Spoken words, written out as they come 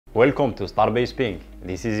Welcome to Starbase Ping.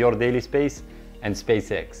 This is your daily space and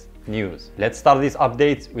SpaceX news. Let's start this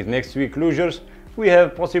update with next week closures. We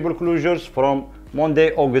have possible closures from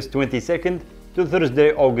Monday, August 22nd to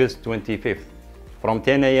Thursday, August 25th, from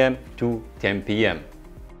 10 a.m. to 10 p.m.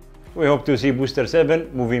 We hope to see Booster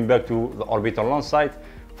 7 moving back to the orbital launch site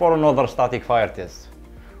for another static fire test,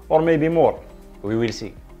 or maybe more. We will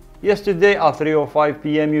see. Yesterday at 3:05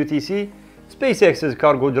 p.m. UTC, SpaceX's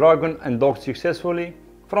Cargo Dragon undocked successfully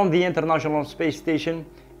from the International Space Station,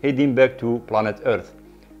 heading back to planet Earth.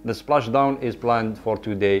 The splashdown is planned for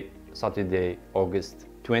today, Saturday, August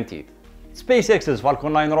 20th. SpaceX's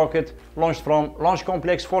Falcon 9 rocket launched from Launch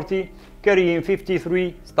Complex 40, carrying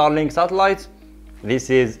 53 Starlink satellites. This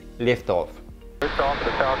is liftoff. Liftoff of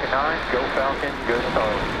the Falcon 9, go Falcon, go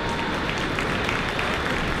Starlink.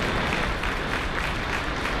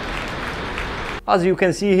 As you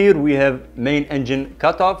can see here, we have main engine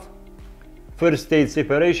cutoff, first stage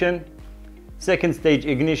separation, second stage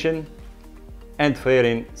ignition, and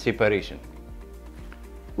fairing separation.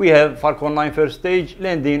 We have Falcon 9 first stage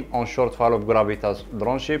landing on short fall of Gravitas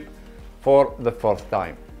drone ship for the fourth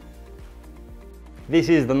time. This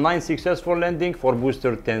is the 9th successful landing for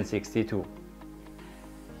booster 1062.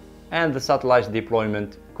 And the satellite's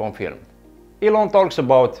deployment confirmed. Elon talks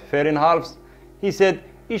about fairing halves. He said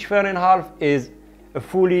each fairing half is a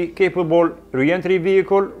fully capable re-entry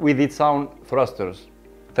vehicle with its own thrusters,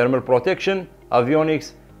 thermal protection,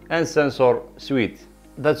 avionics, and sensor suite.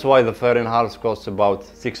 That's why the fairing halves costs about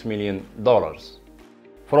 $6 million.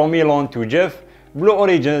 From Elon to Jeff, Blue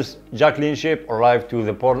Origin's Jacklyn Ship arrived to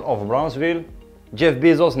the port of Brownsville. Jeff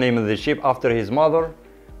Bezos named the ship after his mother,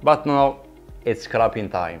 but now it's scrapping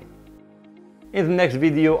time. In the next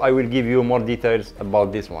video, I will give you more details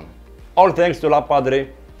about this one. All thanks to LabPadre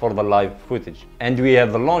for the live footage. And we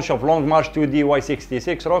have the launch of Long March 2D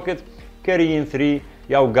Y66 rocket carrying 3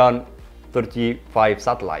 Yaogan 35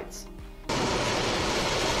 satellites.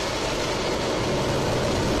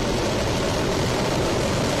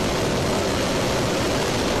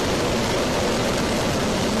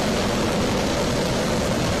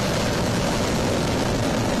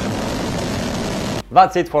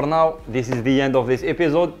 That's it for now. This is the end of this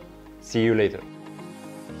episode. See you later.